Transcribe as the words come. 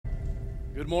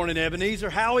Good morning, Ebenezer.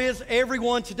 How is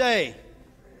everyone today?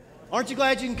 Aren't you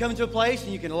glad you can come into a place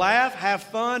and you can laugh, have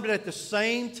fun, but at the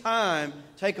same time,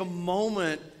 take a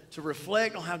moment to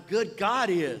reflect on how good God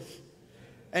is?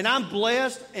 And I'm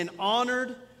blessed and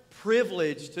honored,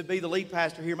 privileged to be the lead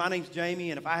pastor here. My name's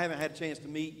Jamie, and if I haven't had a chance to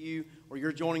meet you or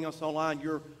you're joining us online,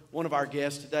 you're one of our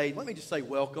guests today. Let me just say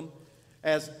welcome.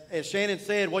 As Shannon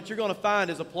said, what you're going to find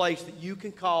is a place that you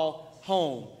can call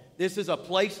home. This is a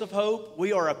place of hope.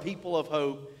 We are a people of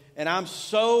hope. And I'm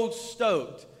so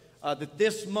stoked that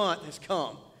this month has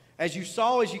come. As you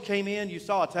saw as you came in, you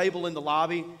saw a table in the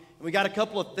lobby. And we got a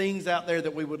couple of things out there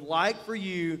that we would like for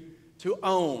you to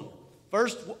own.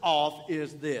 First off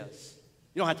is this.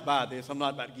 You don't have to buy this. I'm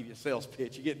not about to give you a sales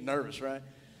pitch. You're getting nervous, right?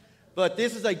 But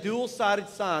this is a dual-sided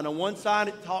sign. On one side,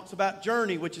 it talks about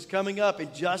Journey, which is coming up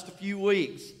in just a few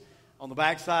weeks. On the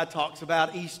back side, it talks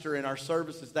about Easter and our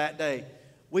services that day.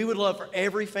 We would love for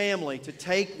every family to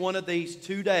take one of these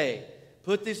today,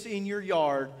 put this in your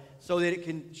yard so that it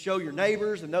can show your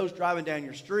neighbors and those driving down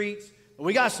your streets. But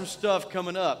we got some stuff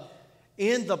coming up.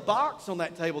 In the box on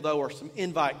that table, though, are some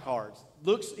invite cards.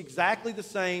 Looks exactly the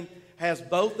same, has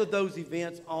both of those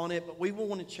events on it, but we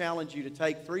want to challenge you to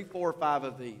take 3, 4, or 5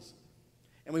 of these.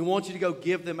 And we want you to go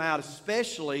give them out,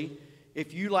 especially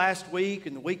if you last week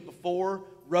and the week before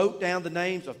wrote down the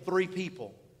names of 3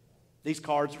 people. These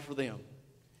cards are for them.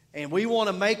 And we want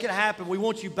to make it happen. We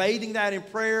want you bathing that in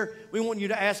prayer. We want you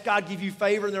to ask God to give you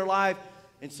favor in their life,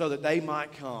 and so that they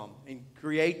might come and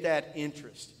create that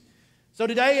interest. So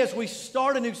today, as we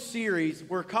start a new series,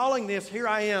 we're calling this, Here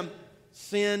I Am,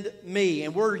 Send Me.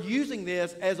 And we're using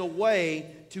this as a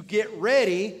way to get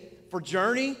ready for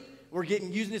Journey. We're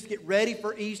using this to get ready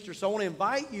for Easter. So I want to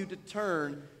invite you to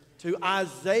turn to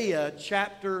Isaiah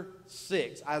chapter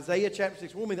 6. Isaiah chapter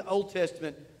 6. We're going to be in the Old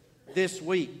Testament this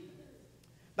week.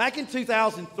 Back in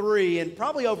 2003, and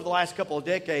probably over the last couple of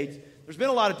decades, there's been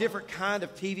a lot of different kind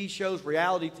of TV shows,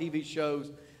 reality TV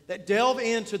shows, that delve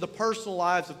into the personal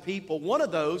lives of people. One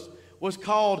of those was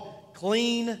called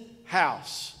Clean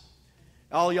House.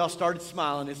 All of y'all started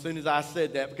smiling as soon as I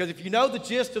said that, because if you know the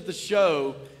gist of the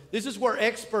show, this is where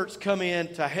experts come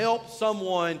in to help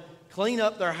someone clean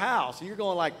up their house. And you're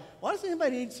going like, why does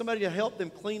anybody need somebody to help them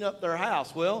clean up their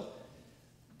house? Well,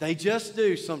 they just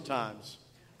do sometimes.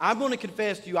 I'm going to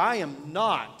confess to you, I am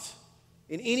not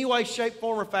in any way, shape,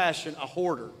 form, or fashion a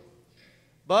hoarder.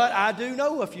 But I do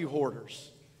know a few hoarders.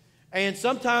 And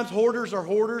sometimes hoarders are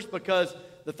hoarders because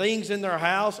the things in their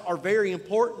house are very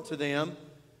important to them.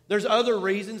 There's other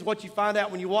reasons. What you find out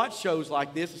when you watch shows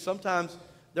like this is sometimes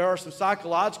there are some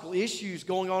psychological issues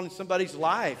going on in somebody's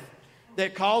life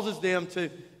that causes them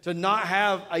to not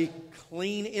have a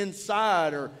clean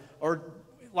inside or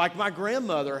like my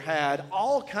grandmother had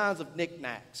all kinds of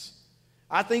knickknacks.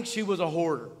 I think she was a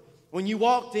hoarder. When you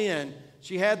walked in,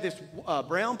 she had this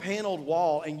brown paneled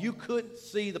wall, and you couldn't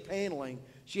see the paneling.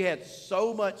 She had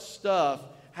so much stuff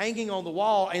hanging on the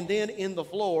wall and then in the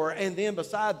floor and then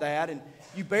beside that, and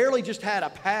you barely just had a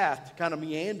path to kind of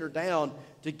meander down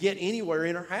to get anywhere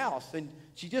in her house, and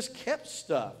she just kept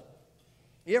stuff.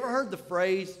 You ever heard the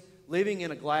phrase, living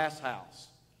in a glass house?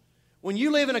 When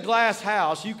you live in a glass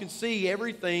house, you can see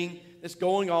everything that's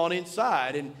going on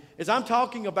inside. And as I'm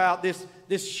talking about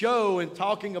this show and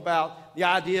talking about the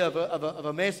idea of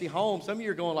a messy home, some of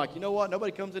you are going like, you know what?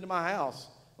 Nobody comes into my house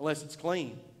unless it's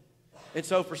clean. And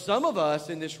so for some of us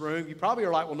in this room, you probably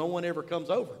are like, well, no one ever comes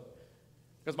over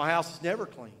because my house is never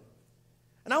clean.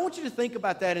 And I want you to think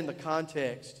about that in the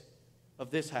context of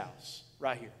this house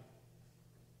right here.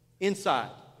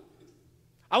 Inside.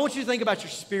 I want you to think about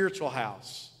your spiritual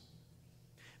house.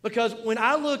 Because when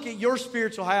I look at your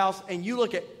spiritual house and you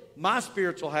look at my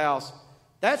spiritual house,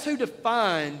 that's what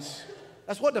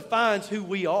defines who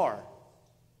we are.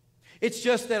 It's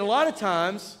just that a lot of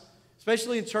times,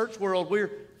 especially in church world,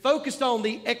 we're focused on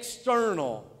the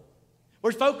external.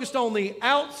 We're focused on the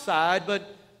outside, but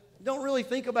don't really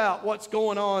think about what's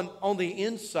going on the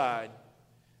inside.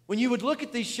 When you would look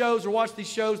at these shows or watch these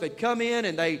shows, they'd come in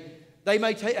and they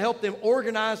may help them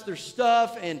organize their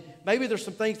stuff, and maybe there's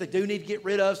some things they do need to get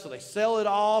rid of, so they sell it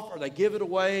off or they give it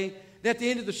away. Then at the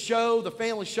end of the show, the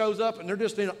family shows up, and they're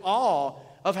just in awe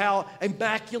of how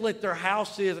immaculate their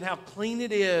house is and how clean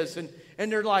it is. And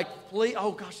they're like,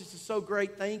 oh gosh, this is so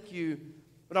great, thank you.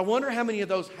 But I wonder how many of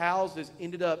those houses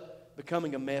ended up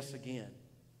becoming a mess again.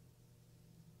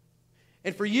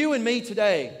 And for you and me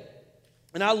today,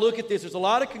 and I look at this, there's a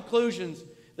lot of conclusions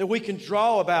that we can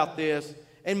draw about this.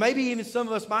 And maybe even some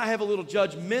of us might have a little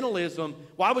judgmentalism.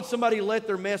 Why would somebody let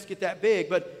their mess get that big?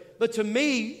 But to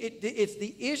me, it's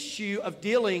the issue of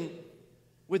dealing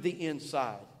with the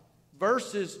inside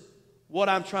versus what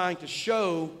I'm trying to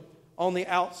show on the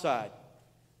outside.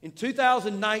 In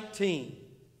 2019,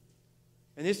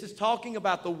 and this is talking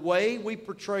about the way we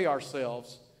portray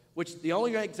ourselves, which the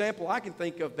only example I can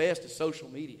think of best is social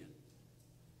media.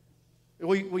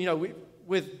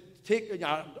 With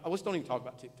TikTok, let's don't even talk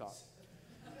about TikTok.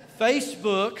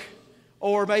 Facebook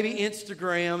or maybe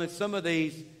Instagram and some of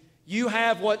these, you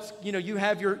have you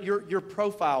have your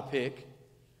profile pic,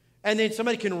 and then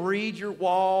somebody can read your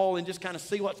wall and just kind of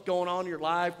see what's going on in your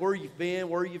life, where you've been,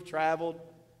 where you've traveled.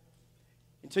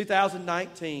 In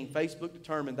 2019, Facebook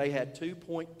determined they had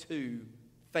 2.2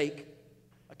 fake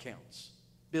accounts.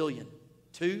 Billion.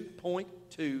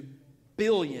 2.2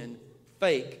 billion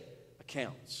fake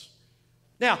accounts.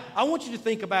 Now, I want you to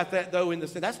think about that, though, in the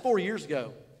sense, that's 4 years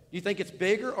ago. Do you think it's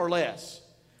bigger or less?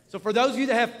 So for those of you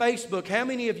that have Facebook, how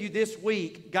many of you this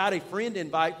week got a friend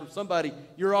invite from somebody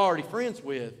you're already friends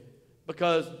with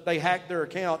because they hacked their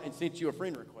account and sent you a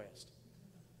friend request?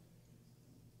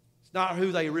 It's not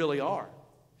who they really are.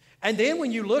 And then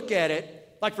when you look at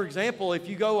it, like for example, if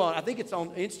you go on, I think it's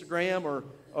on Instagram or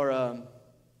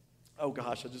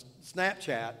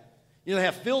Snapchat, they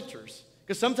have filters.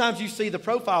 Because sometimes you see the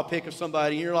profile pic of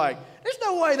somebody and you're like, there's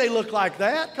no way they look like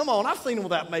that. Come on, I've seen them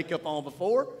without makeup on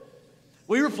before.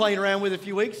 We were playing around with it a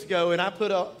few weeks ago, and I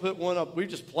put one up. We were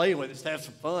just playing with it to have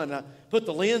some fun. And I put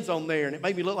the lens on there, and it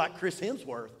made me look like Chris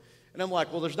Hemsworth. And I'm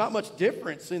like, well, there's not much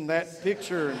difference in that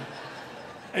picture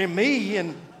and me.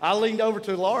 And I leaned over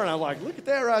to Laura, and I'm like, look at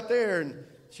that right there. And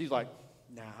she's like,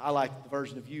 nah, I like the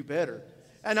version of you better.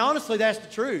 And honestly, that's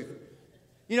the truth.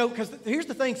 Because here's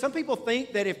the thing. Some people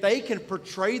think that if they can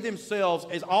portray themselves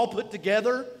as all put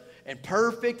together and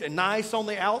perfect and nice on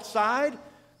the outside,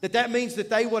 that means that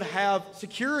they would have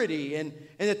security and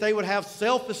that they would have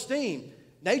self-esteem.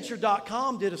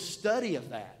 Nature.com did a study of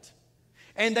that.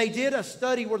 And they did a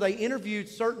study where they interviewed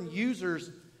certain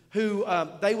users who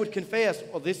they would confess,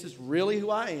 well, this is really who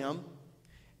I am,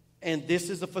 and this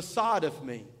is a facade of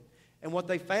me. And what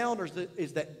they found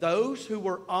is that those who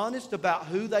were honest about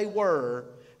who they were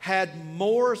had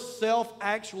more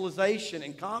self-actualization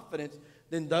and confidence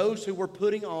than those who were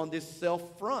putting on this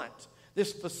self-front,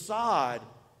 this facade,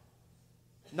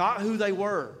 not who they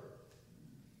were.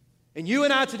 And you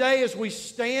and I today, as we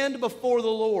stand before the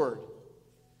Lord,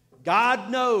 God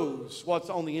knows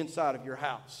what's on the inside of your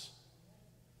house.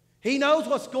 He knows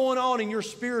what's going on in your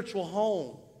spiritual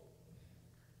home.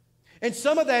 And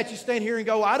some of that you stand here and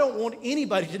go, I don't want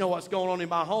anybody to know what's going on in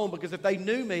my home, because if they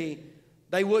knew me,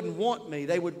 they wouldn't want me.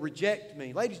 They would reject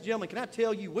me. Ladies and gentlemen, can I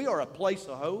tell you, we are a place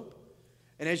of hope.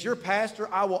 And as your pastor,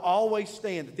 I will always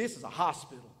stand that this is a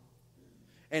hospital.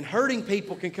 And hurting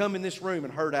people can come in this room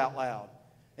and hurt out loud.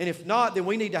 And if not, then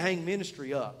we need to hang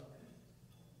ministry up.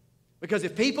 Because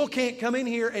if people can't come in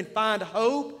here and find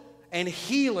hope and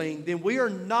healing, then we are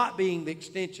not being the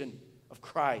extension of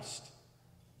Christ.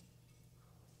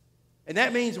 And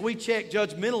that means we check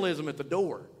judgmentalism at the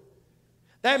door.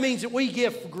 That means that we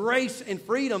give grace and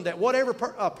freedom, that whatever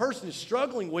a person is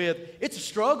struggling with, it's a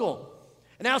struggle.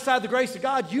 And outside the grace of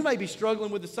God, you may be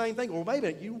struggling with the same thing. Or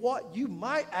maybe you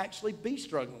might actually be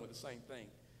struggling with the same thing.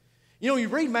 You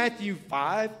read Matthew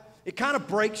 5, it kind of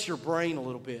breaks your brain a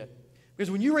little bit. Because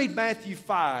when you read Matthew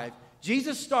 5,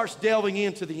 Jesus starts delving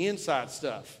into the inside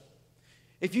stuff.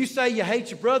 If you say you hate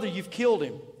your brother, you've killed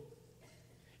him.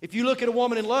 If you look at a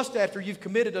woman in lust after, you've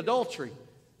committed adultery.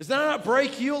 Does that not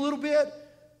break you a little bit?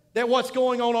 That what's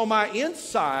going on my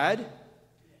inside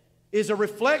is a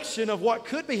reflection of what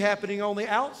could be happening on the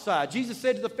outside. Jesus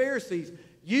said to the Pharisees,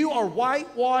 you are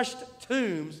whitewashed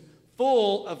tombs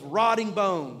full of rotting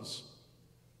bones.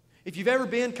 If you've ever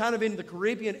been kind of in the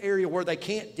Caribbean area where they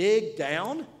can't dig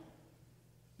down,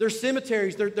 there's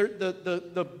cemeteries,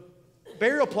 the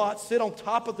burial plots sit on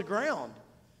top of the ground.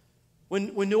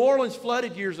 When New Orleans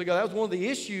flooded years ago, that was one of the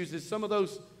issues, is some of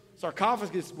those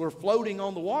sarcophagus were floating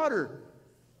on the water.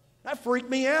 That freaked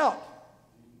me out.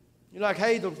 You're like,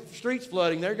 hey, the street's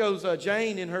flooding. There goes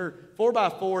Jane in her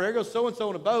 4x4. There goes so-and-so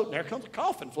in a boat. And there comes a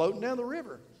coffin floating down the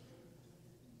river.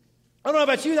 I don't know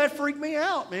about you. That freaked me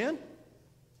out, man.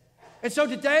 And so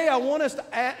today I want us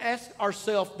to ask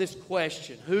ourselves this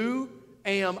question. Who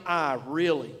am I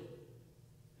really?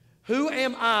 Who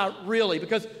am I really?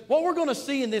 Because what we're going to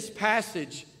see in this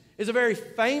passage is a very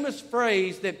famous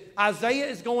phrase that Isaiah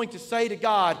is going to say to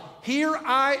God, here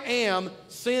I am,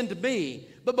 send me.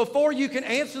 But before you can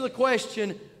answer the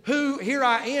question, here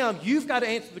I am, you've got to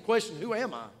answer the question, who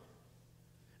am I?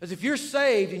 As if you're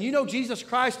saved and you know Jesus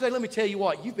Christ today, let me tell you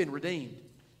what, you've been redeemed.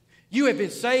 You have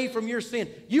been saved from your sin.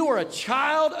 You are a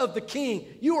child of the King.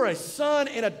 You are a son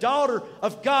and a daughter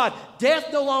of God. Death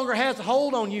no longer has a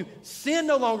hold on you. Sin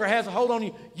no longer has a hold on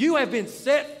you. You have been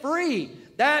set free.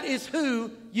 That is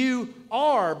who you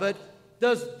are. But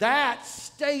does that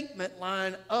statement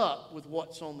line up with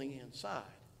what's on the inside?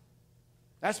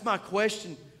 That's my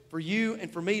question for you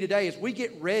and for me today as we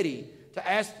get ready to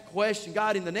ask the question,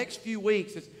 God, in the next few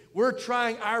weeks, as we're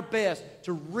trying our best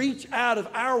to reach out of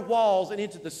our walls and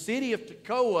into the city of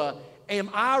Toccoa, am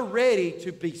I ready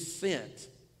to be sent?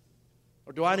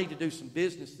 Or do I need to do some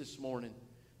business this morning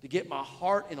to get my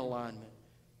heart in alignment?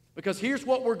 Because here's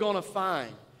what we're going to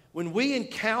find. When we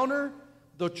encounter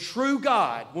the true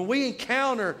God, when we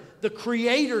encounter the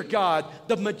Creator God,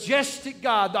 the majestic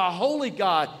God, the holy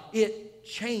God, it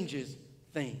changes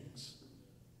things.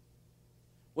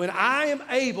 When I am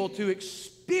able to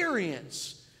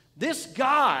experience this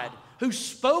God who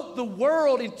spoke the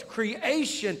world into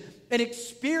creation and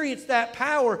experience that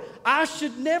power, I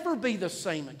should never be the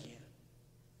same again.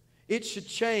 It should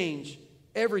change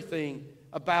everything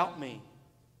about me.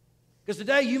 Because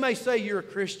today you may say you're a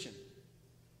Christian.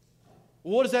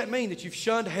 Well, what does that mean? That you've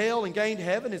shunned hell and gained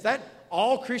heaven? Is that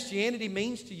all Christianity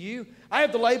means to you? I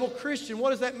have the label Christian.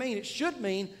 What does that mean? It should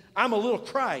mean I'm a little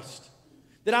Christ.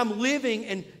 That I'm living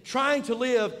and trying to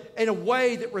live in a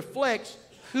way that reflects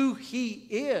who He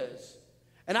is.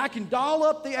 And I can doll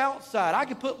up the outside. I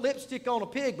can put lipstick on a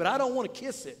pig, but I don't want to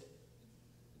kiss it.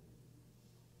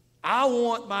 I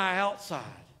want my outside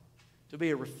to be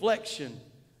a reflection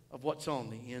of what's on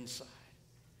the inside.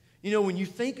 You know, when you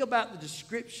think about the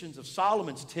descriptions of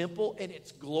Solomon's temple and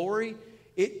its glory,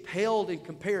 it paled in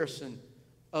comparison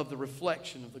of the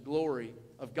reflection of the glory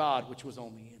of God which was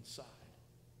on the inside.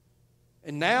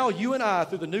 And now you and I,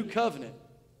 through the new covenant,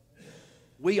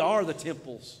 we are the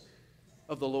temples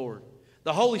of the Lord.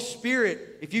 The Holy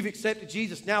Spirit, if you've accepted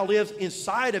Jesus, now lives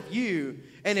inside of you.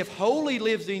 And if holy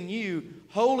lives in you,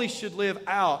 holy should live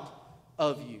out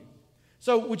of you.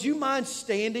 So would you mind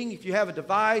standing, if you have a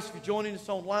device, if you're joining us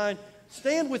online,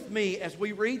 stand with me as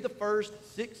we read the first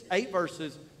 8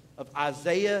 verses of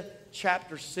Isaiah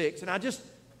chapter 6. And I just,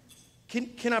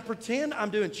 can I pretend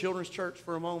I'm doing children's church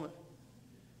for a moment?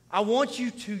 I want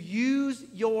you to use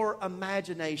your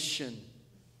imagination.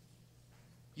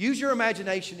 Use your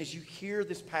imagination as you hear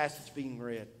this passage being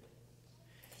read.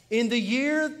 In the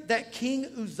year that King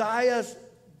Uzziah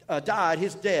died,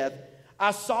 his death,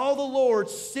 I saw the Lord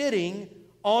sitting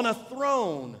on a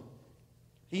throne.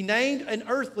 He named an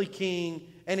earthly king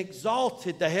and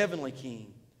exalted the heavenly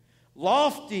king.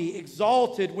 Lofty,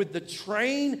 exalted with the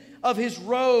train of his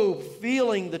robe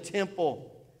filling the temple.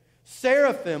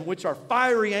 Seraphim, which are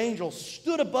fiery angels,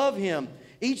 stood above him,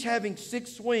 each having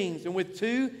 6 wings, and with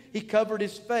 2 he covered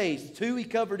his face, 2 he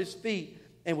covered his feet,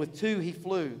 and with 2 he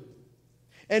flew.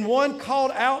 And one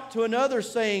called out to another,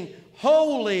 saying,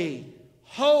 Holy,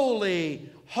 holy,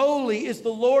 holy is the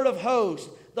Lord of hosts.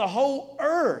 The whole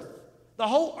earth,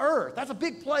 that's a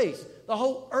big place. The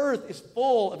whole earth is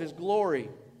full of His glory.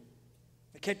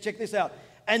 Check this out.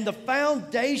 And the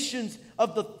foundations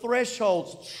of the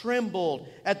thresholds trembled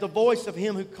at the voice of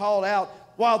Him who called out,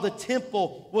 while the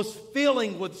temple was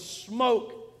filling with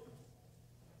smoke.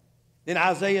 Then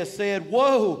Isaiah said,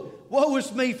 Woe, woe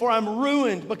is me, for I'm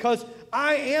ruined, because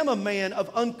I am a man of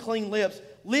unclean lips,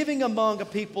 living among a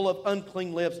people of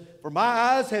unclean lips. For my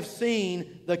eyes have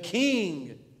seen the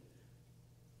King,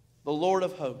 the Lord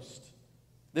of hosts.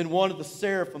 Then one of the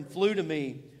seraphim flew to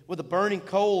me with a burning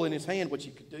coal in his hand, which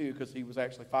he could do because he was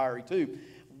actually fiery too,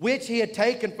 which he had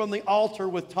taken from the altar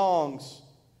with tongs,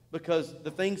 because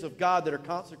the things of God that are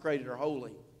consecrated are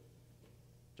holy. Did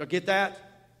y'all get that?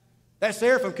 That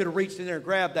seraphim could have reached in there and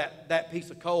grabbed that piece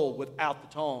of coal without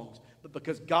the tongs. But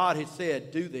because God had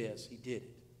said, do this, he did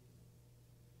it.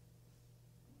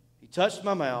 He touched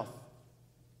my mouth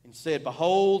and said,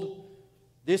 Behold,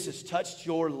 this has touched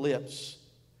your lips,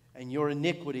 and your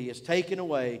iniquity is taken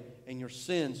away, and your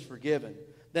sins forgiven.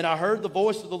 Then I heard the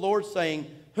voice of the Lord saying,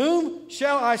 Whom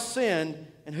shall I send,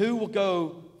 and who will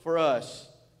go for us?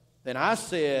 Then I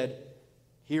said,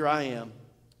 Here I am,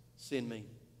 send me.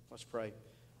 Let's pray.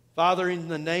 Father, in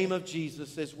the name of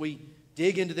Jesus, as we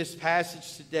dig into this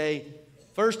passage today,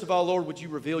 first of all, Lord, would you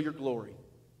reveal your glory?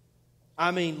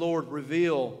 I mean, Lord,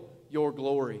 reveal your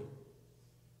glory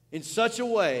in such a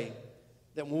way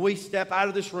that when we step out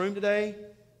of this room today,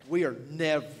 we are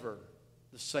never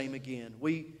the same again.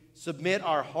 We submit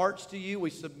our hearts to you. We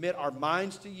submit our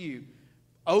minds to you.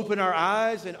 Open our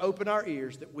eyes and open our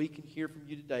ears that we can hear from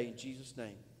you today in Jesus'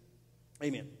 name.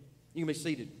 Amen. You can be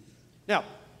seated. Now,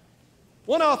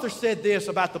 one author said this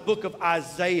about the book of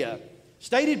Isaiah.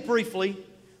 Stated briefly,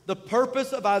 the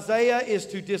purpose of Isaiah is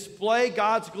to display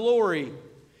God's glory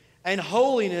and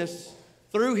holiness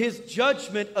through His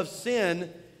judgment of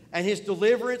sin and His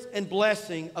deliverance and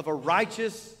blessing of a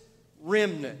righteous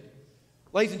remnant.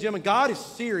 Ladies and gentlemen, God is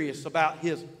serious about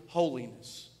His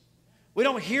holiness. We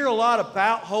don't hear a lot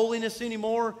about holiness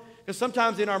anymore because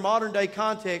sometimes in our modern day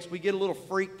context we get a little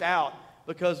freaked out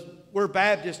because we're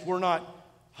Baptists, we're not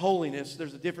holiness.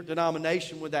 There's a different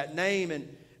denomination with that name, and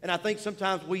I think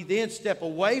sometimes we then step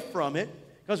away from it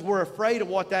because we're afraid of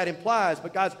what that implies.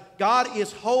 But guys, God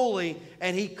is holy,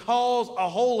 and He calls a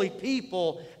holy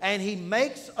people, and He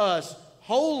makes us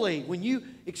holy. When you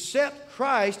accept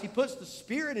Christ, He puts the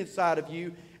Spirit inside of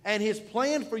you, and His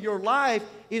plan for your life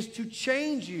is to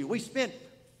change you. We spent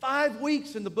 5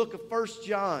 weeks in the book of 1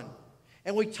 John,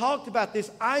 and we talked about this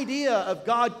idea of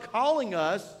God calling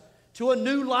us to a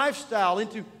new lifestyle,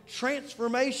 into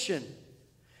transformation.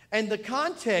 And the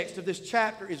context of this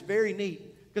chapter is very neat.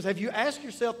 Because have you asked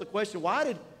yourself the question, why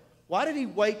did He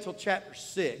wait till chapter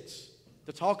 6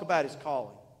 to talk about His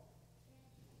calling?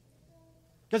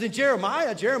 Because in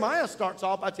Jeremiah starts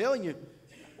off by telling you,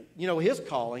 his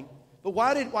calling. But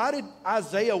why did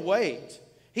Isaiah wait?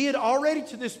 He had already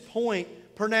to this point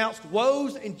pronounced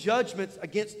woes and judgments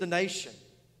against the nation.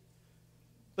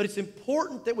 But it's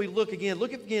important that we look again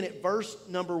at verse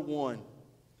number 1.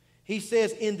 He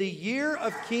says, in the year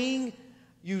of King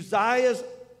Uzziah's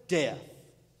death.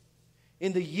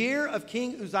 In the year of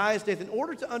King Uzziah's death. In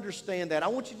order to understand that, I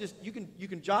want you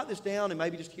can jot this down and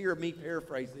maybe just hear me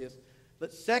paraphrase this.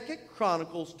 But 2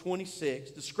 Chronicles 26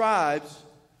 describes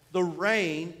the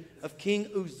reign of King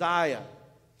Uzziah.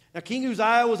 Now, King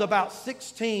Uzziah was about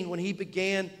 16 when he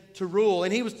began to rule,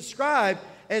 and he was described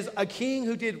as a king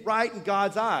who did right in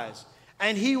God's eyes.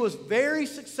 And he was very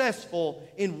successful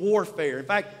in warfare. In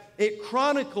fact, it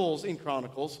chronicles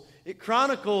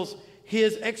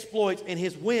his exploits and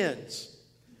his wins.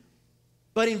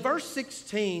 But in verse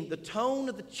 16, the tone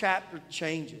of the chapter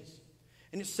changes.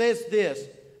 And it says this,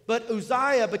 but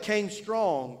Uzziah became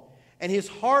strong, and his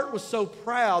heart was so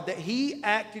proud that he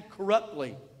acted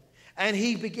corruptly. And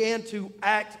he began to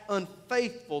act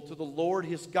unfaithful to the Lord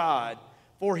his God.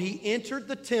 For he entered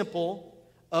the temple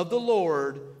of the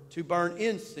Lord to burn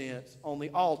incense on the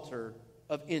altar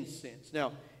of incense.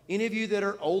 Now, any of you that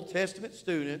are Old Testament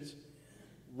students,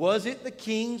 was it the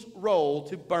king's role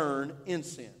to burn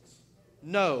incense?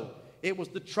 No. It was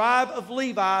the tribe of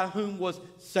Levi whom was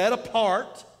set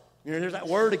apart. There's that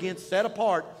word again, set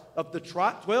apart. Of the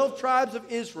 12 tribes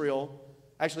of Israel,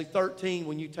 actually 13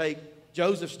 when you take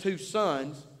Joseph's 2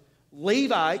 sons,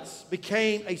 Levites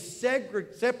became a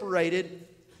separated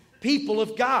people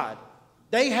of God.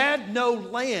 They had no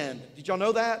land. Did y'all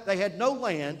know that? They had no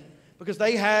land because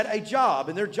they had a job,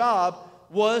 and their job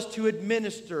was to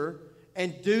administer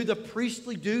and do the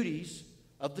priestly duties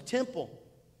of the temple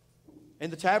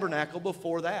and the tabernacle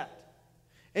before that.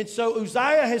 And so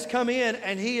Uzziah has come in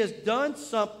and he has done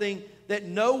something that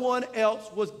no one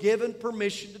else was given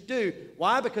permission to do.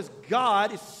 Why? Because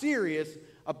God is serious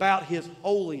about His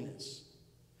holiness.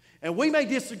 And we may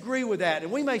disagree with that,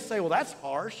 and we may say, well, that's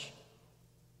harsh.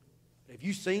 Have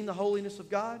you seen the holiness of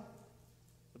God?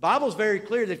 The Bible is very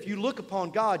clear that if you look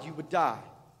upon God, you would die.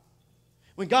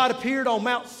 When God appeared on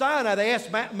Mount Sinai, they asked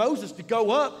Moses to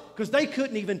go up because they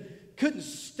couldn't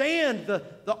stand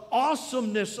the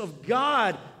awesomeness of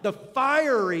God, the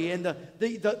fiery and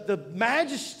the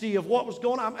majesty of what was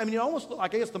going on. I mean, it almost looked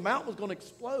like, I guess, the mountain was going to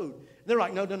explode. And they're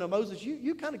like, no, Moses,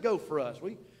 you kind of go for us.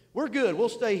 We're good. We'll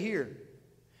stay here.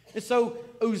 And so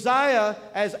Uzziah,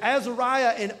 as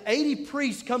Azariah and 80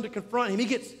 priests come to confront him, he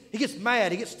gets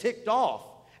mad. He gets ticked off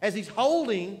as he's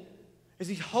holding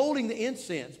the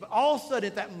incense. But all of a sudden,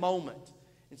 at that moment,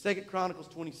 in 2 Chronicles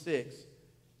 26,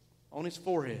 on his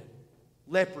forehead,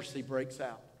 leprosy breaks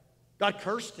out. God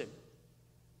cursed him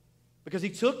because he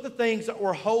took the things that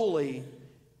were holy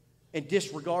and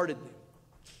disregarded them.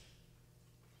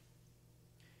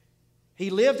 He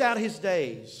lived out his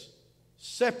days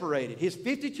separated. His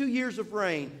 52 years of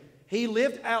reign, he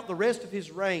lived out the rest of his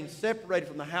reign separated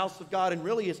from the house of God and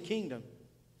really his kingdom.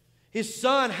 His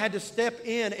son had to step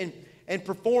in and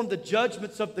perform the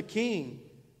judgments of the king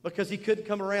because he couldn't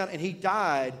come around, and he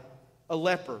died a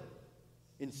leper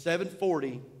in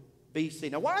 740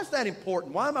 BC. Now, why is that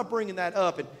important? Why am I bringing that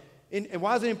up? And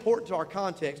why is it important to our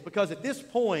context? Because at this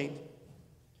point,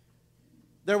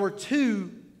 there were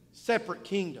 2 separate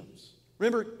kingdoms.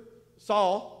 Remember,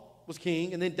 Saul was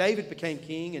king, and then David became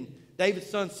king, and David's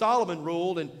son Solomon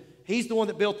ruled, and he's the one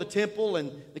that built the temple,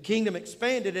 and the kingdom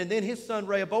expanded, and then his son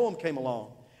Rehoboam came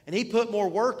along. And he put more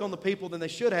work on the people than they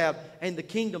should have, and the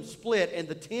kingdom split, and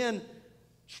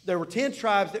there were 10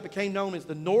 tribes that became known as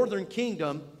the northern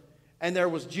kingdom, and there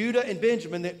was Judah and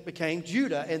Benjamin that became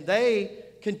Judah, and they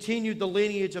continued the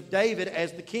lineage of David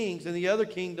as the kings, and the other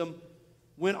kingdom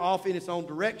went off in its own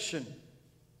direction.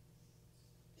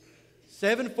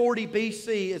 740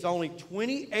 BC is only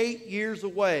 28 years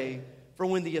away from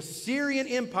when the Assyrian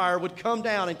Empire would come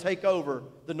down and take over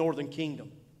the northern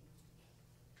kingdom.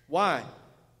 Why?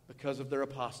 Because of their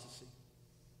apostasy.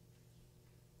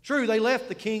 True, they left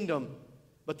the kingdom,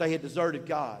 but they had deserted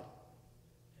God.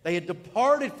 They had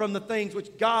departed from the things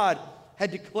which God had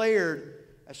declared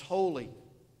as holy.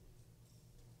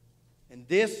 And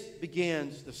this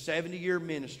begins the 70-year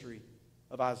ministry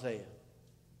of Isaiah.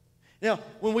 Now,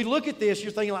 when we look at this,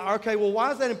 you're thinking like, okay, well,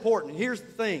 why is that important? Here's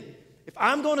the thing. If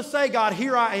I'm going to say, God,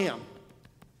 here I am,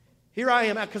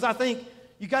 because I think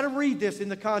you got to read this in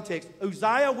the context.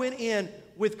 Uzziah went in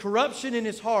with corruption in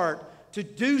his heart to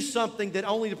do something that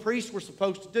only the priests were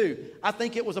supposed to do. I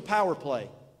think it was a power play.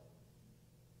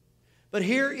 But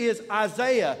here is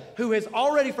Isaiah, who has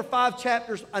already for 5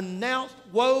 chapters announced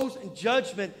woes and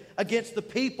judgment against the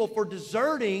people for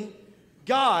deserting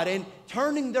God and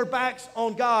turning their backs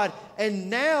on God.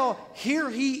 And now here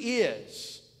he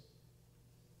is.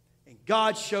 And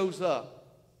God shows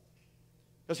up.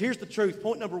 Because here's the truth.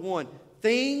 Point number 1.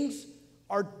 Things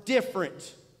are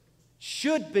different.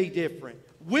 Should be different.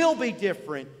 Will be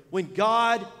different when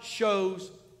God shows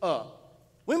up.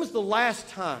 When was the last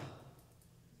time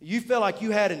you felt like you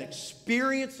had an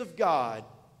experience of God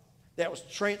that was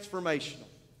transformational?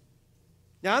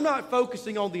 Now, I'm not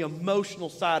focusing on the emotional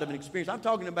side of an experience. I'm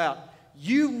talking about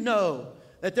you know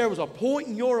that there was a point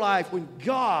in your life when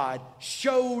God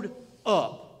showed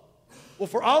up. Well,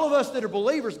 for all of us that are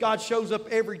believers, God shows up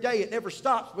every day. It never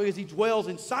stops because He dwells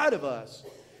inside of us.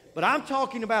 But I'm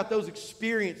talking about those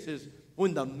experiences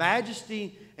when the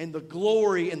majesty and the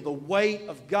glory and the weight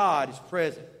of God is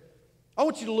present. I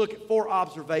want you to look at 4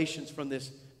 observations from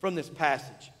this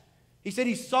passage. He said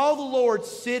he saw the Lord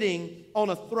sitting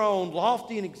on a throne,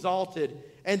 lofty and exalted,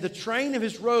 and the train of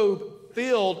his robe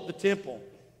filled the temple.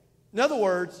 In other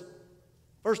words,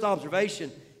 first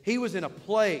observation, he was in a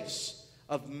place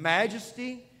of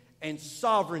majesty and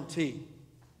sovereignty.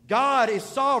 God is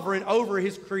sovereign over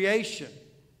His creation.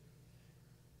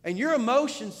 And your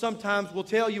emotions sometimes will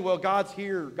tell you, well, God's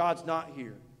here or God's not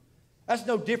here. That's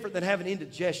no different than having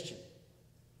indigestion.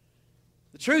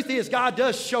 The truth is, God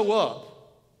does show up.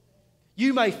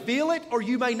 You may feel it or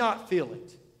you may not feel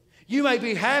it. You may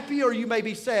be happy or you may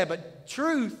be sad, but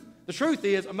the truth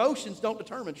is, emotions don't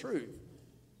determine truth.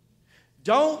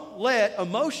 Don't let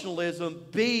emotionalism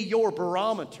be your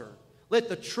barometer. Let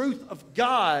the truth of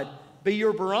God be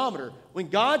your barometer. When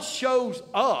God shows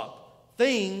up,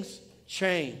 things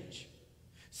change.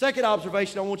 Second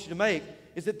observation I want you to make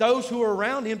is that those who were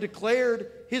around Him declared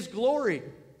His glory.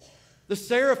 The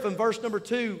seraphim, verse number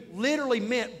 2, literally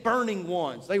meant burning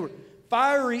ones. They were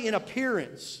fiery in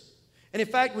appearance. And in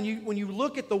fact, when you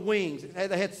look at the wings,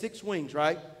 they had 6 wings,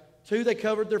 right? 2 they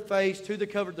covered their face, 2 they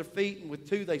covered their feet, and with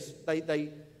 2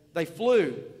 they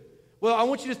flew. Well, I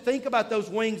want you to think about those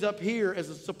wings up here as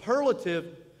a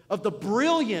superlative of the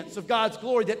brilliance of God's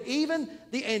glory, that even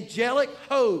the angelic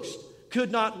host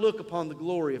could not look upon the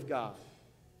glory of God.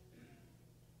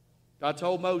 God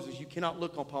told Moses, you cannot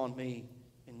look upon me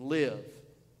and live.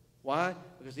 Why?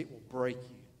 Because it will break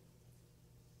you.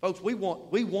 Folks, we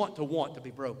want to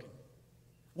be broken.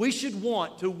 We should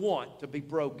want to be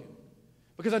broken.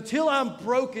 Because until I'm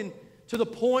broken to the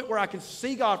point where I can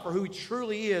see God for who He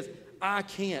truly is, I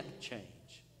can't change.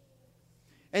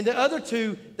 And the other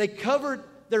 2, they covered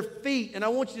their feet. And I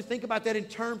want you to think about that in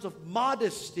terms of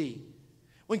modesty.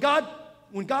 When God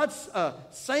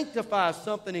sanctifies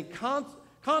something and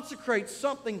consecrates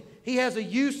something, He has a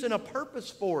use and a purpose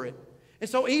for it. And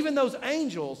so even those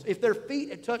angels, if their feet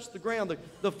had touched the ground,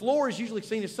 the floor is usually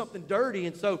seen as something dirty,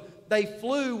 and so they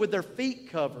flew with their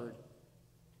feet covered.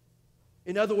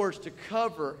 In other words, to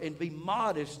cover and be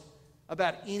modest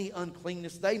about any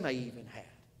uncleanness they may even have.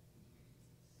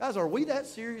 Guys, are we that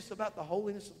serious about the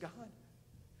holiness of God?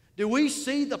 Do we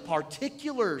see the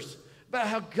particulars about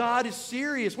how God is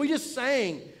serious? We just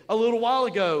sang a little while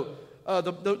ago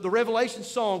the Revelation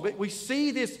song, but we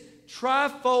see this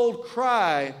trifold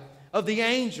cry of the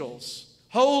angels.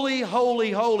 Holy,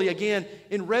 holy, holy. Again,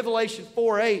 in Revelation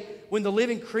 4:8, when the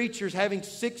living creatures having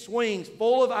 6 wings,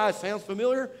 full of eyes, sounds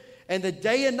familiar? And the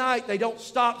day and night they don't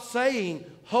stop saying,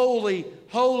 holy,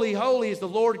 holy, holy is the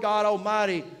Lord God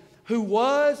Almighty, who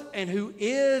was and who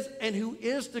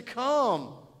is to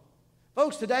come.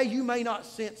 Folks, today you may not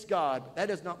sense God, but that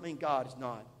does not mean God is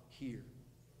not here.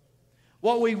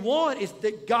 What we want is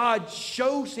that God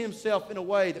shows Himself in a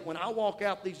way that when I walk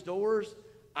out these doors,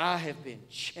 I have been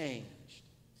changed.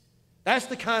 That's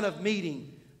the kind of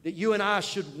meeting that you and I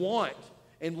should want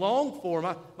and long for.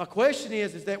 My question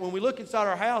is that when we look inside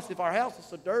our house, if our house is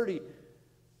so dirty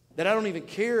that I don't even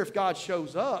care if God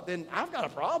shows up, then I've got a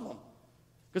problem.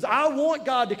 Because I want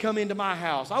God to come into my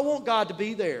house. I want God to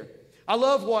be there. I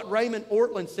love what Raymond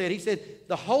Ortland said. He said,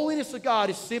 the holiness of God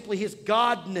is simply His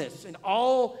godness and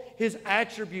all His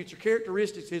attributes or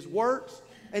characteristics, His works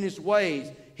and His ways.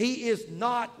 He is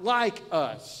not like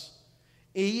us.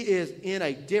 He is in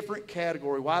a different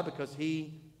category. Why? Because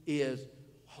He is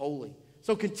holy.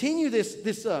 So continue this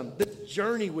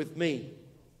journey with me.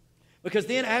 Because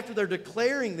then after they're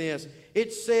declaring this,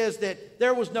 it says that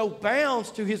there was no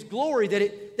bounds to His glory, that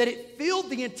it filled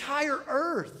the entire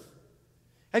earth.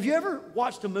 Have you ever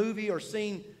watched a movie or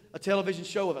seen a television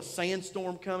show of a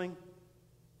sandstorm coming?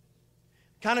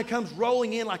 Kind of comes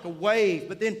rolling in like a wave,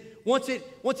 but then once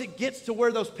it gets to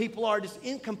where those people are, it just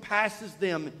encompasses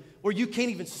them where you can't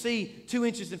even see 2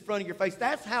 inches in front of your face.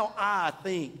 That's how I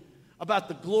think about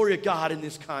the glory of God in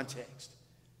this context.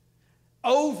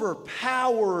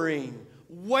 Overpowering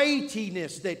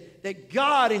weightiness that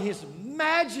God in His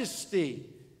majesty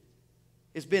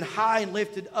has been high and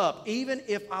lifted up, even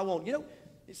if I won't. You know,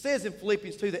 it says in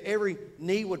Philippians 2 that every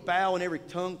knee would bow and every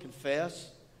tongue confess.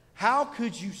 How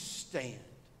could you stand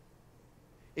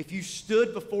if you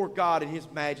stood before God in His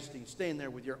majesty and stand there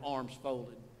with your arms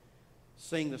folded,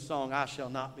 sing the song, I Shall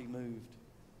Not Be Moved?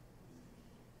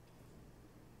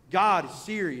 God is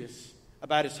serious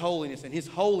about His holiness, and His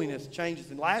holiness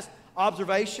changes. And last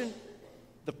observation,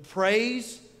 the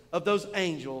praise of those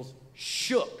angels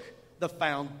shook the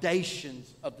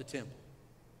foundations of the temple.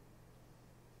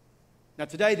 Now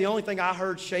today, the only thing I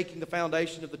heard shaking the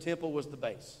foundation of the temple was the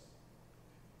bass.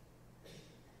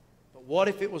 But what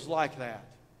if it was like that?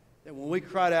 That when we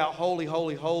cried out, holy,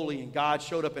 holy, holy, and God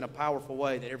showed up in a powerful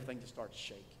way, that everything just starts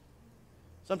shaking.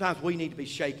 Sometimes we need to be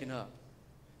shaken up.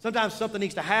 Sometimes something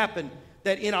needs to happen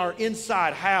that in our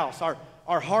inside house,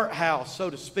 our heart house, so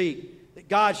to speak, that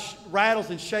God rattles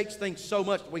and shakes things so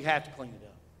much that we have to clean it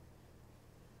up.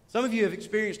 Some of you have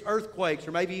experienced earthquakes,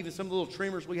 or maybe even some of the little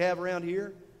tremors we have around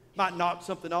here. Might knock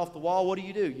something off the wall. What do?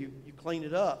 You clean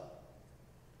it up.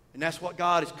 And that's what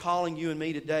God is calling you and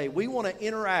me today. We want to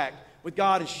interact with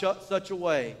God in such a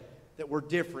way that we're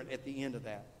different at the end of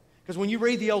that. Because when you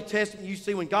read the Old Testament, you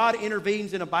see when God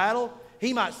intervenes in a battle,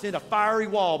 He might send a fiery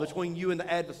wall between you and the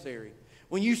adversary.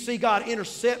 When you see God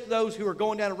intercept those who are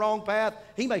going down the wrong path,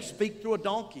 He may speak through a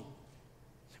donkey.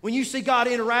 When you see God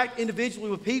interact individually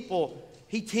with people,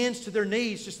 He tends to their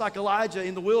needs just like Elijah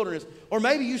in the wilderness. Or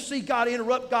maybe you see God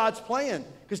interrupt God's plan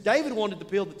because David wanted to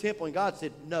build the temple and God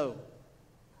said no.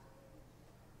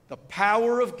 The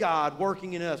power of God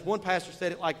working in us. One pastor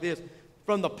said it like this: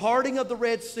 from the parting of the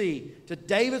Red Sea to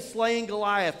David slaying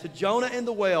Goliath to Jonah in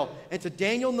the well and to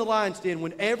Daniel in the lion's den,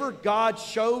 whenever God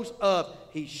shows up,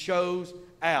 He shows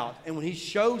out. And when He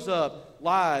shows up,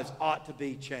 lives ought to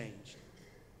be changed.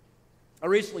 I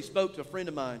recently spoke to a friend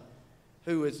of mine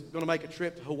who is going to make a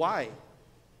trip to Hawaii.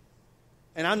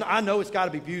 And I know it's got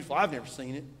to be beautiful. I've never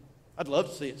seen it. I'd love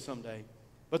to see it someday.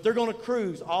 But they're going to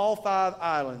cruise all 5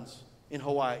 islands in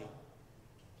Hawaii.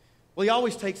 Well, he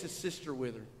always takes his sister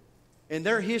with her. In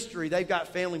their history, they've got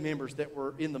family members that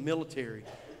were in the military.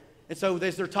 And so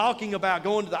as they're talking about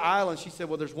going to the island, she said,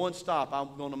 well, there's one stop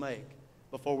I'm going to make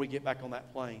before we get back on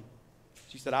that plane.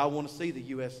 She said, I want to see the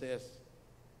USS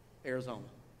Arizona.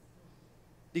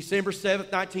 December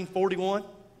 7th, 1941,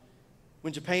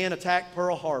 when Japan attacked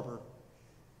Pearl Harbor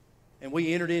and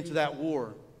we entered into that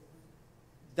war,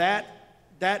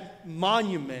 that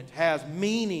monument has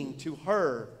meaning to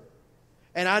her.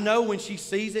 And I know when she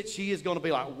sees it, she is going to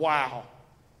be like, wow,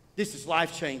 this is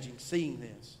life-changing, seeing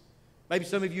this. Maybe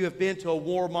some of you have been to a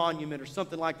war monument or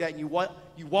something like that, and you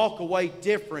walk away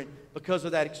different because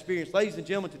of that experience. Ladies and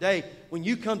gentlemen, today, when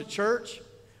you come to church,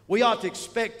 we ought to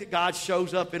expect that God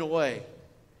shows up in a way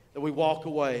that we walk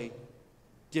away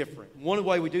different. One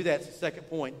way we do that is the second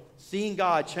point. Seeing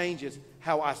God changes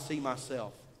how I see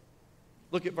myself.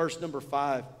 Look at verse number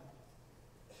 5.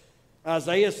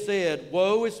 Isaiah said,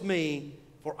 woe is me,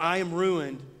 for I am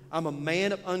ruined. I'm a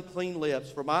man of unclean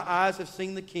lips, for my eyes have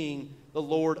seen the King, the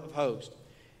Lord of hosts.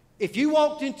 If you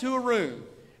walked into a room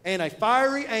and a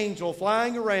fiery angel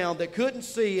flying around that couldn't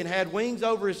see and had wings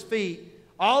over his feet,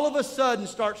 all of a sudden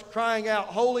starts crying out,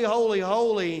 holy, holy,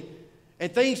 holy,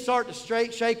 and things start to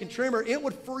shake and tremor, it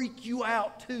would freak you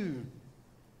out too.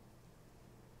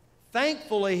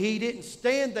 Thankfully, he didn't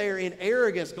stand there in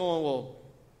arrogance going, well,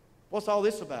 what's all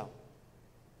this about?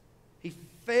 He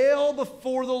fell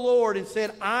before the Lord and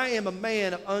said, I am a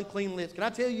man of unclean lips. Can I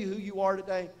tell you who you are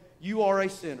today? You are a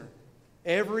sinner.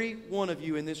 Every one of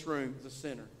you in this room is a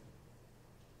sinner.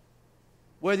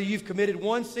 Whether you've committed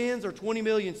 1 sin or 20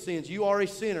 million sins, you are a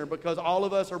sinner because all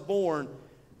of us are born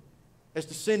as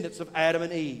descendants of Adam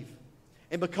and Eve.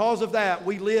 And because of that,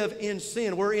 we live in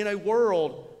sin. We're in a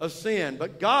world of sin.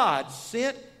 But God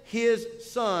sent His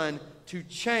Son to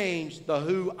change the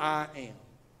who I am.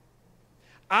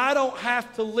 I don't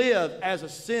have to live as a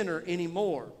sinner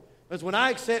anymore. Because when I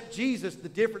accept Jesus, the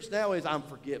difference now is I'm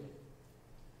forgiven.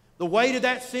 The weight of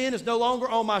that sin is no longer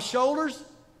on my shoulders.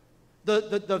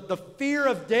 The fear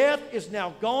of death is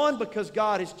now gone because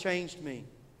God has changed me.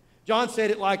 John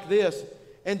said it like this,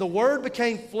 and the Word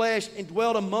became flesh and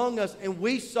dwelt among us, and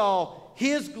we saw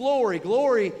His glory,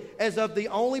 glory as of the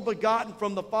only begotten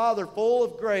from the Father, full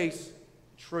of grace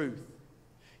and truth.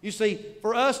 You see,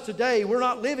 for us today, we're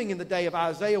not living in the day of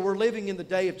Isaiah, we're living in the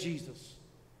day of Jesus.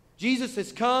 Jesus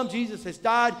has come, Jesus has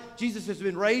died, Jesus has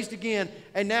been raised again,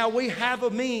 and now we have a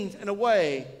means and a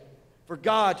way for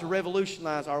God to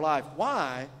revolutionize our life.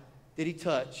 Why did He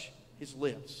touch His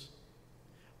lips?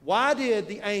 Why did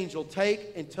the angel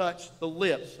take and touch the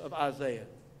lips of Isaiah?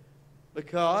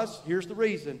 Because, here's the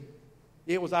reason,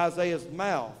 it was Isaiah's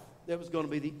mouth that was going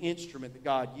to be the instrument that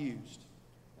God used.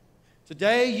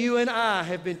 Today, you and I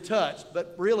have been touched,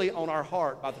 but really on our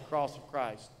heart by the cross of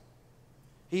Christ.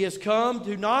 He has come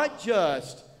to not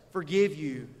just forgive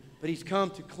you, but He's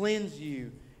come to cleanse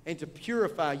you and to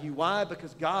purify you. Why?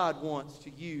 Because God wants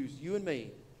to use you and me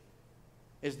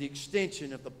as the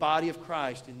extension of the body of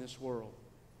Christ in this world.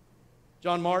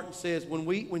 John Martin says,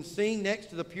 when seen next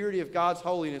to the purity of God's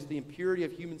holiness, the impurity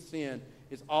of human sin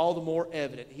is all the more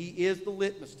evident. He is the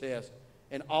litmus test,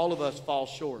 and all of us fall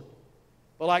short.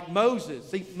 But like Moses,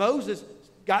 see, Moses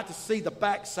got to see the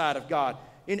backside of God.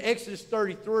 In Exodus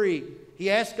 33, he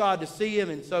asked God to see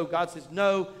him, and so God says,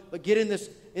 no, but get in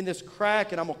this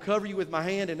crack, and I'm going to cover you with my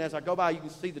hand, and as I go by, you can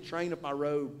see the train of my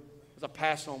robe as I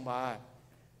pass on by.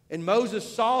 And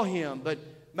Moses saw him, but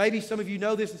maybe some of you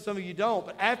know this and some of you don't,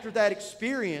 but after that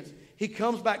experience, he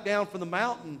comes back down from the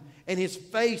mountain, and his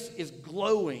face is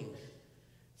glowing.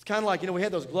 It's kind of like, we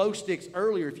had those glow sticks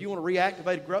earlier. If you want to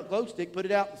reactivate a glow stick, put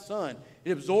it out in the sun.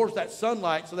 It absorbs that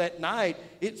sunlight so that night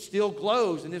it still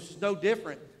glows, and this is no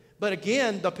different. But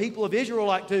again, the people of Israel are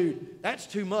like, dude, that's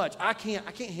too much. I can't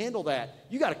handle that.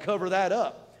 You got to cover that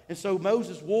up. And so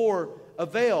Moses wore a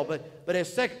veil. But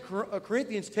as 2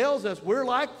 Corinthians tells us, we're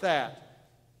like that.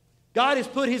 God has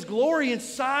put His glory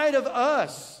inside of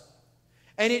us.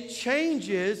 And it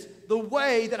changes the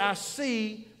way that I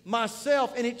see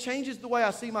myself. And it changes the way I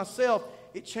see myself.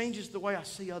 It changes the way I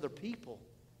see other people.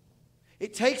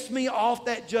 It takes me off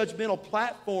that judgmental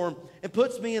platform and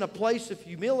puts me in a place of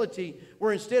humility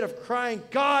where instead of crying,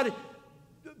 God,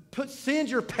 send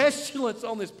your pestilence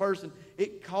on this person,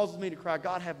 it causes me to cry,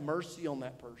 God, have mercy on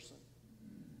that person.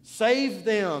 Save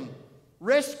them.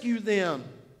 Rescue them.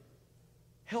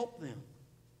 Help them.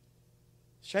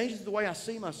 It changes the way I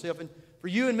see myself. And for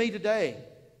you and me today,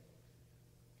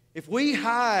 if we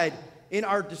hide in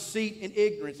our deceit and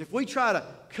ignorance, if we try to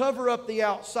cover up the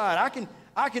outside,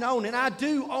 I can own, and I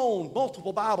do own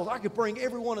multiple Bibles. I could bring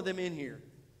every one of them in here.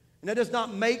 And that does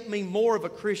not make me more of a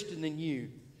Christian than you.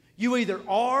 You either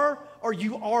are or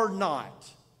you are not.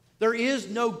 There is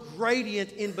no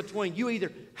gradient in between. You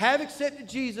either have accepted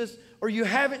Jesus or you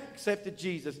haven't accepted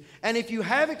Jesus. And if you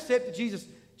have accepted Jesus,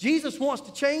 Jesus wants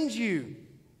to change you.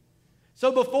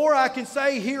 So before I can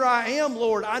say, here I am,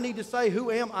 Lord, I need to say,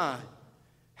 who am I?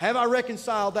 Have I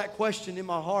reconciled that question in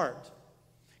my heart?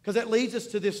 Because that leads us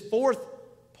to this fourth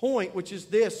point, which is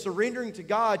this: surrendering to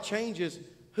God changes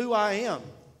who I am.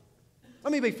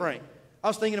 Let me be frank. I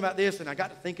was thinking about this, and I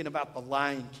got to thinking about The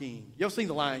Lion King. You ever seen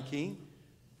The Lion King?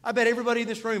 I bet everybody in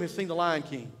this room has seen The Lion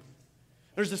King.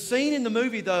 There's a scene in the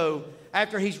movie, though,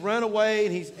 after he's run away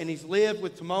and he's lived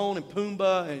with Timon and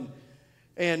Pumbaa,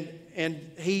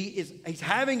 and he's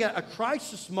having a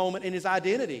crisis moment in his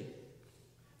identity.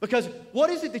 Because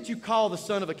what is it that you call the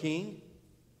son of a king?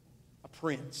 A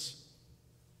prince.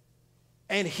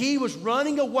 And he was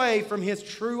running away from his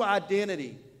true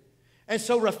identity. And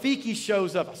so Rafiki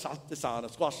shows up.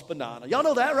 Asana, squash, banana. Y'all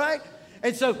know that, right?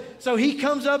 And so he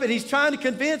comes up and he's trying to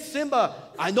convince Simba,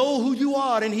 I know who you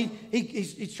are. And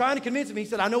he's trying to convince him. He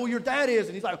said, I know where your dad is.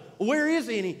 And he's like, well, where is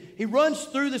he? And he runs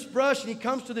through this brush and he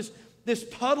comes to this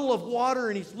puddle of water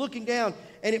and he's looking down.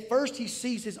 And at first he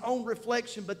sees his own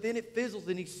reflection, but then it fizzles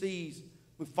and he sees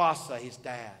Mufasa, his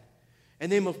dad.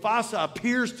 And then Mufasa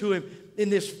appears to him in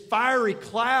this fiery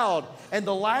cloud. And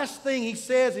the last thing he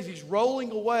says as he's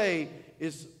rolling away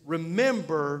is,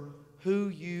 remember who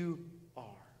you are.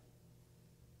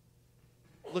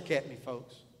 Look at me,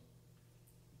 folks.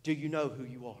 Do you know who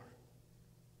you are?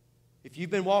 If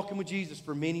you've been walking with Jesus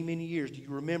for many, many years, do you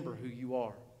remember who you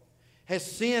are? Has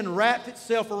sin wrapped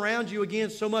itself around you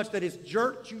again so much that it's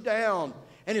jerked you down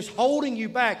and is holding you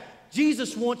back?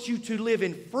 Jesus wants you to live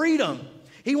in freedom.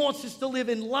 He wants us to live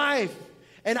in life.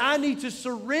 And I need to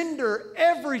surrender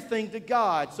everything to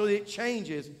God so that it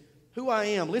changes who I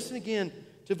am. Listen again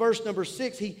to verse number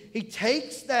 6. He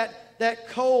takes that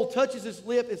coal, touches his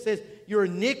lip, and says, your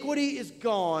iniquity is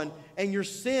gone and your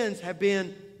sins have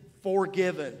been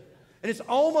forgiven. And it's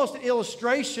almost an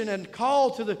illustration and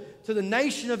call to the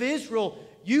nation of Israel.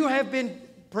 You have been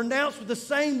pronounced with the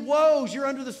same woes. You're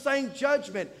under the same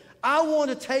judgment. I want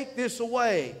to take this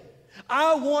away.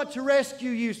 I want to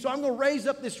rescue you. So I'm going to raise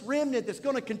up this remnant that's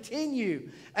going to continue.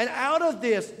 And out of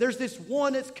this, there's this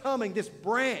one that's coming, this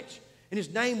branch. And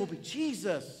his name will be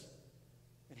Jesus.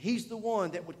 And he's the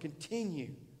one that would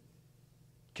continue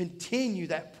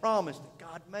that promise that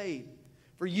God made.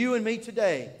 For you and me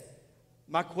today,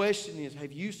 my question is,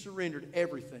 have you surrendered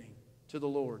everything to the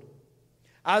Lord?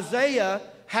 Isaiah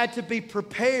had to be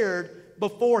prepared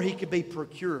before he could be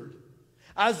procured.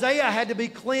 Isaiah had to be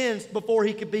cleansed before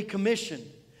he could be commissioned.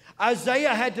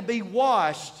 Isaiah had to be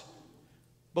washed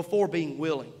before being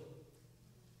willing.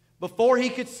 Before he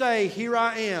could say, here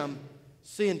I am,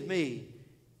 send me,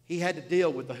 he had to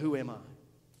deal with the who am I.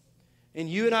 And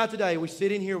you and I today, we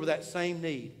sit in here with that same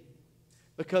need.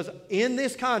 Because in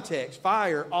this context,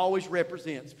 fire always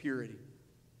represents purity.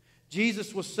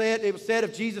 It was said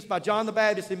of Jesus by John the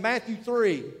Baptist in Matthew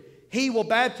 3, he will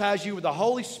baptize you with the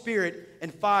Holy Spirit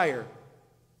and fire.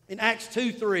 In Acts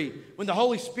 2:3, when the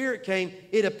Holy Spirit came,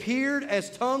 it appeared as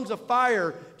tongues of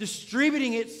fire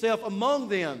distributing itself among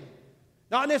them.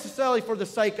 Not necessarily for the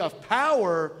sake of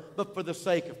power, but for the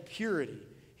sake of purity.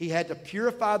 He had to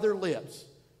purify their lips.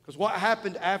 Because what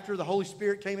happened after the Holy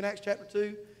Spirit came in Acts chapter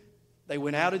 2? They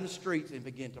went out in the streets and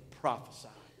began to prophesy.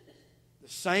 The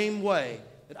same way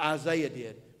that Isaiah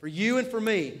did. For you and for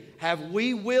me, have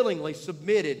we willingly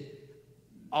submitted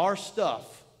our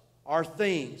stuff, our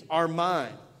things, our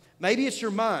mind? Maybe it's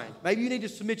your mind. Maybe you need to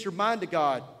submit your mind to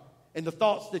God and the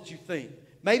thoughts that you think.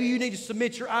 Maybe you need to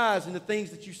submit your eyes and the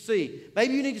things that you see.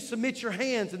 Maybe you need to submit your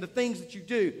hands and the things that you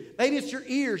do. Maybe it's your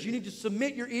ears. You need to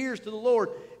submit your ears to the Lord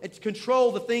and to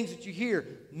control the things that you hear.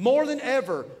 More than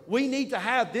ever, we need to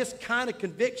have this kind of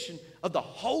conviction of the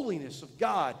holiness of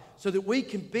God so that we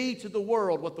can be to the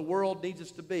world what the world needs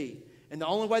us to be. And the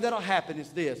only way that'll happen is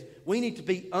this. We need to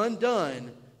be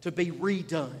undone to be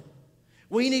redone.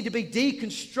 We need to be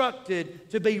deconstructed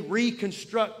to be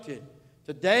reconstructed.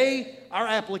 Today, our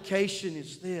application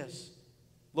is this.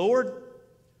 Lord,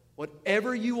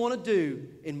 whatever you want to do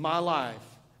in my life,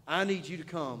 I need you to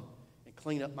come and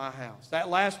clean up my house. That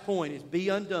last point is be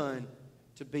undone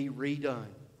to be redone.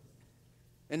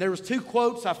 And there was 2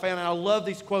 quotes I found, and I love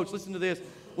these quotes. Listen to this.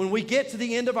 When we get to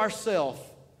the end of ourself,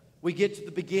 we get to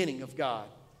the beginning of God.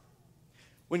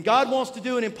 When God wants to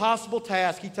do an impossible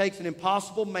task, he takes an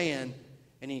impossible man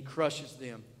and he crushes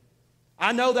them.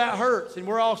 I know that hurts, and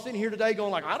we're all sitting here today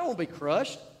going like, I don't want to be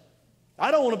crushed. I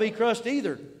don't want to be crushed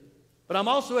either. But I'm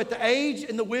also at the age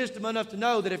and the wisdom enough to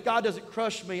know that if God doesn't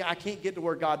crush me, I can't get to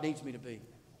where God needs me to be.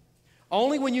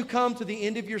 Only when you come to the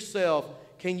end of yourself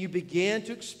can you begin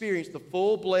to experience the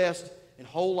full, blessed, and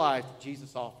whole life that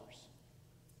Jesus offers.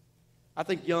 I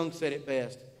think Young said it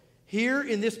best. Here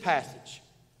in this passage,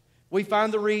 we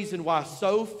find the reason why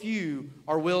so few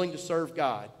are willing to serve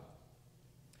God.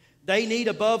 They need,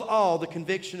 above all, the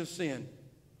conviction of sin.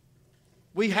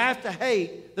 We have to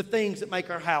hate the things that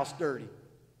make our house dirty.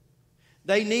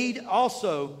 They need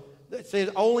also, it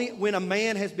says, only when a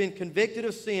man has been convicted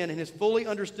of sin and has fully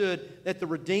understood that the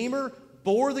Redeemer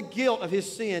bore the guilt of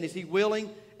his sin is he willing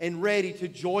and ready to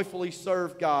joyfully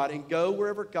serve God and go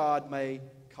wherever God may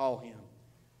call him.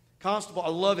 Constable, I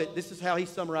love it. This is how he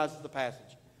summarizes the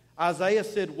passage. Isaiah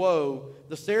said, woe.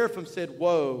 The seraphim said,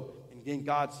 woe. And then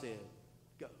God said,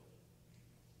 go.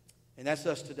 And that's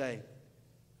us today.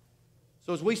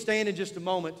 So as we stand in just a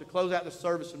moment to close out the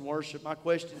service and worship, my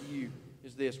question to you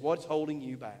is this. What's holding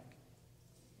you back?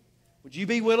 Would you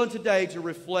be willing today to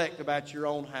reflect about your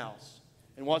own house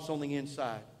and what's on the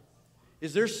inside?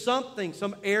 Is there something,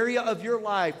 some area of your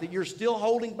life that you're still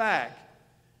holding back?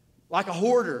 Like a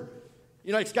hoarder.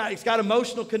 You know, it's got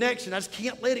emotional connection. I just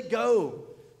can't let it go.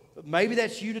 But maybe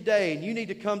that's you today, and you need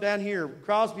to come down here.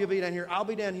 Crosby will be down here. I'll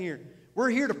be down here. We're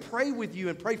here to pray with you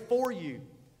and pray for you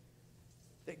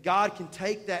that God can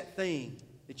take that thing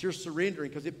that you're surrendering,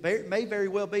 because it may very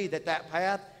well be that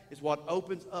path is what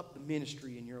opens up the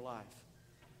ministry in your life.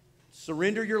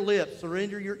 Surrender your lips,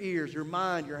 surrender your ears, your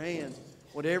mind, your hands,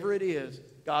 whatever it is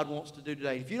God wants to do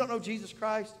today. If you don't know Jesus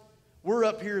Christ, we're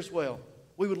up here as well.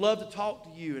 We would love to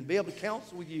talk to you and be able to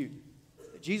counsel with you.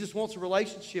 Jesus wants a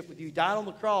relationship with you. He died on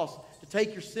the cross to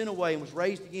take your sin away and was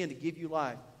raised again to give you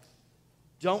life.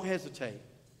 Don't hesitate.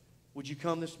 Would you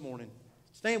come this morning?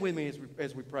 Stand with me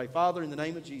as we pray. Father, in the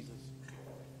name of Jesus,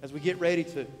 as we get ready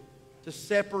to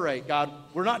separate. God,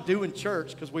 we're not doing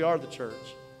church because we are the church.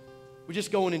 We're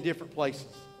just going in different places.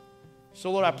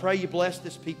 So, Lord, I pray you bless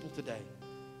this people today.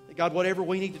 That, God, whatever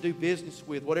we need to do business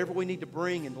with, whatever we need to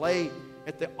bring and lay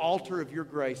at the altar of your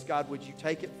grace, God, would you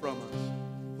take it from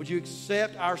us? Would you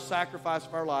accept our sacrifice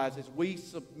of our lives as we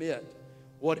submit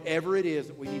whatever it is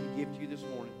that we need to give to you this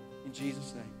morning? In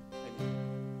Jesus' name, amen.